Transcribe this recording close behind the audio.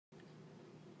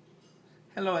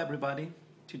Hello everybody.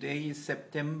 Today is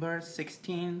September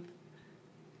 16th,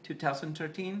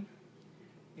 2013,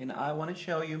 and I want to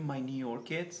show you my new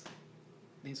orchids.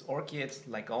 These orchids,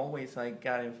 like always, I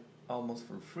got it almost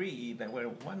for free. They were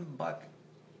 $1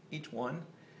 each one.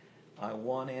 I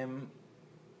won them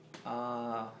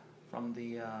from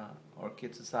the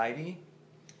Orchid Society.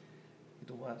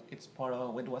 It was part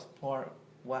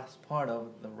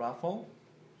of the Raffle.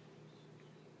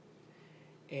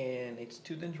 And it's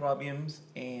 2 dendrobiums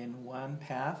and 1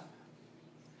 path.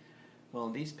 Well,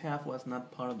 this path was not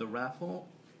part of the raffle.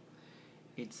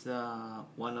 It's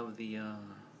one of the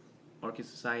Orchid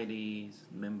Society's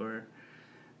member.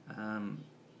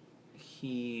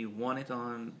 He won it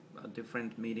on a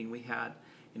different meeting we had,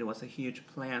 and it was a huge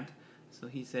plant. So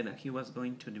he said that he was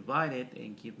going to divide it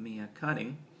and give me a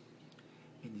cutting.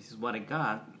 And this is what I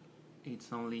got.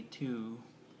 It's only two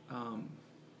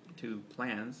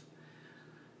plants.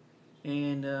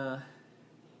 And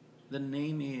the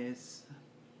name is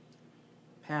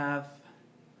Pav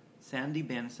Sandy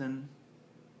Benson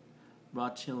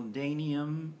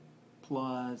Rothschildanium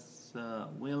plus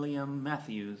William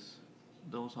Matthews.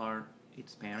 Those are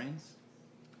its parents.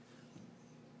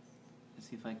 Let's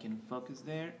see if I can focus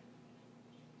there.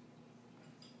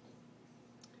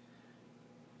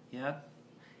 Yeah,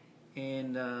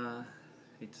 and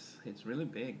it's really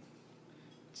big.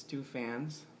 It's 2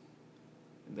 fans.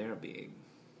 They're big.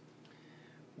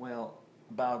 Well,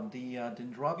 about the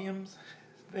dendrobiums,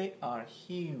 they are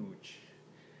huge,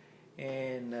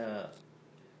 and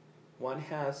one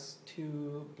has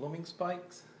 2 blooming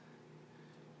spikes,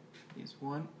 this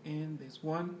one and this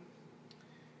one,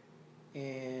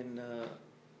 and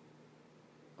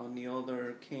on the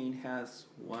other cane has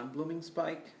 1 blooming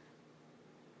spike,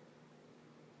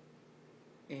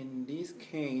 and this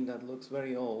cane that looks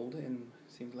very old and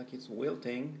seems like it's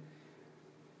wilting,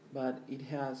 but it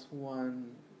has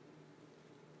 1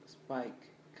 spike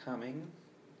coming.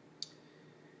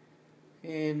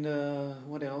 And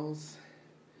what else?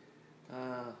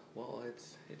 Well,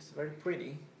 it's very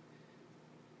pretty.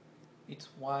 It's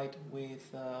white with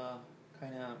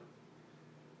kind of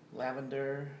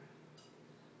lavender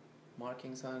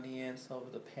markings on the ends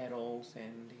of the petals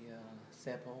and the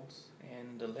sepals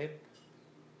and the lip.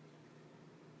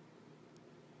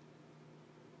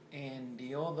 And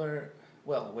the other,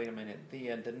 well, wait a minute.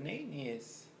 The name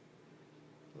is,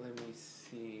 let me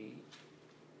see.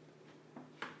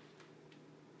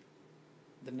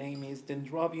 The name is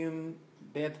Dendrobium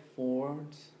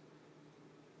Bedford's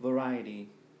variety.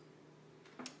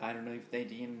 I don't know if they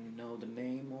didn't know the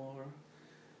name or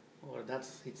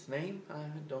that's its name. I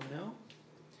don't know.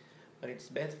 But it's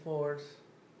Bedford's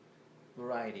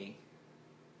variety.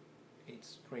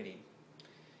 It's pretty.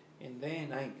 And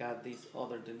then I got this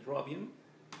other dendrobium.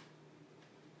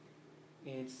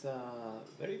 It's a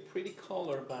very pretty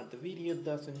color, but the video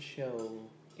doesn't show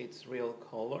its real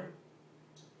color.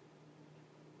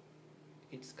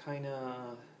 It's kind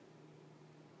of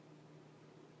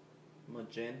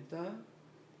magenta,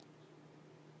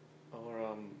 or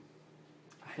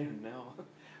I don't know.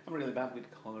 I'm really bad with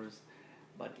colors,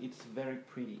 but it's very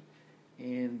pretty.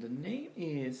 And the name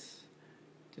is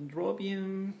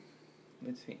Dendrobium,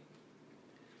 let's see.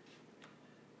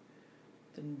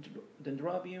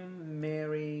 Dendrobium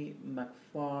Mary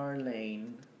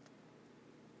McFarlane,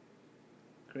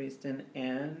 Kristen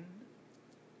Ann,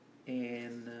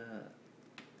 and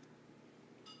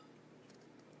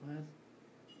what?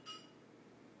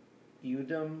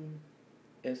 Udom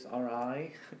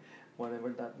SRI, whatever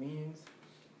that means.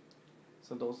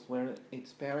 So those were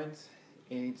its parents.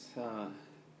 It's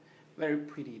very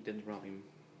pretty dendrobium.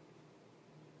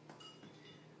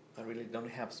 I really don't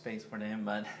have space for them,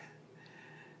 but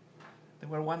they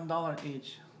were $1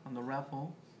 each on the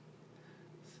raffle,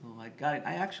 so I got it.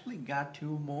 I actually got 2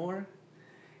 more,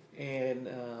 and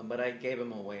but I gave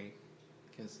them away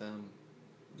because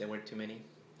there were too many,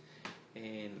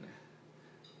 and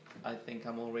I think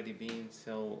I'm already being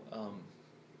so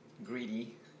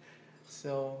greedy,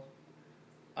 so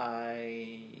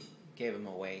I gave them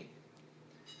away.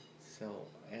 So,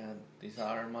 and these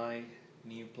are my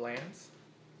new plants.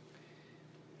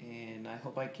 And I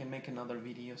hope I can make another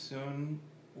video soon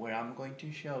where I'm going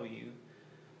to show you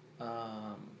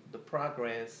the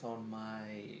progress on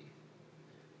my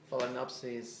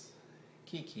Phalaenopsis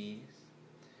kikis.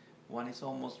 One is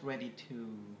almost ready to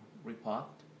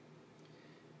repot,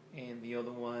 and the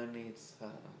other one is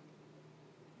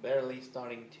barely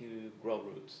starting to grow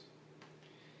roots.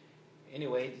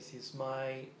 Anyway, this is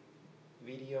my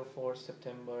video for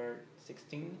September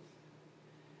 16th.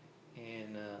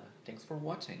 And thanks for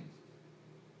watching.